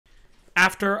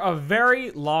After a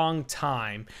very long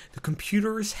time, the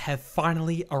computers have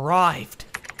finally arrived.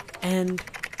 And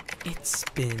it's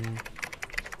been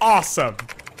awesome.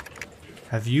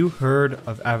 Have you heard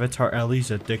of AvatarEli's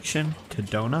addiction to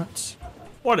donuts?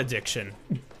 What addiction?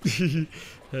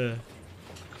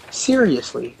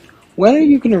 Seriously, when are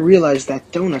you going to realize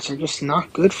that donuts are just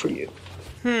not good for you?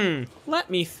 Let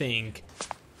me think.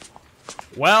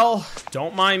 Well,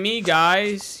 don't mind me,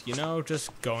 guys. You know, just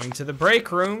going to the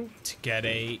break room to get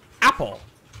a apple.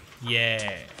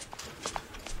 Yeah.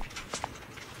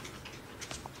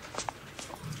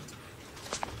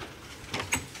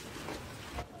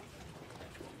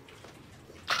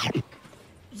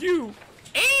 You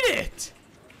ate it!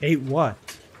 Ate what?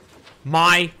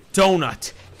 My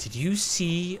donut. Did you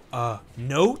see a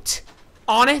note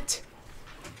on it?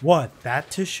 What,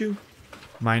 that tissue?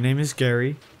 My name is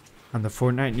Gary. I'm the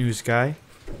Fortnite news guy.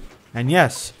 And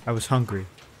yes, I was hungry.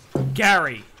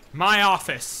 Gary, my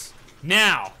office.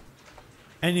 Now.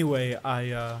 Anyway,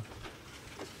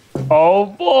 Oh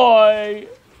boy,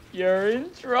 you're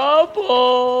in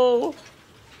trouble.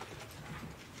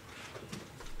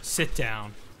 Sit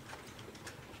down.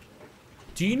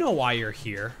 Do you know why you're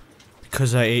here?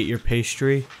 because I ate your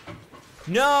pastry.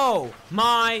 No,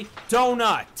 my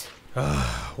donut.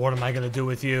 What am I gonna do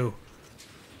with you?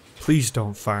 Please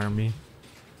don't fire me.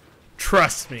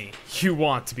 Trust me, you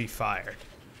want to be fired.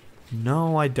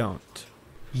 No, I don't.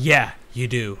 Yeah, you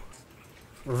do.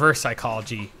 Reverse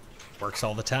psychology works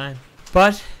all the time.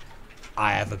 But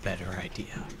I have a better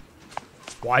idea.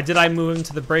 Why did I move him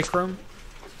to the break room?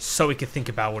 So he could think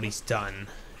about what he's done.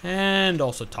 And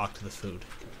also talk to the food.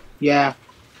 Yeah,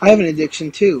 I have an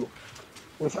addiction too.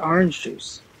 With orange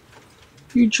juice.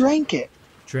 You drank it.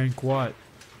 Drank what?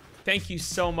 Thank you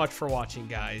so much for watching,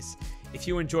 guys. If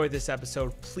you enjoyed this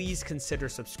episode, please consider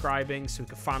subscribing so we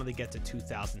can finally get to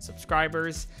 2,000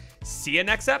 subscribers. See you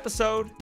next episode.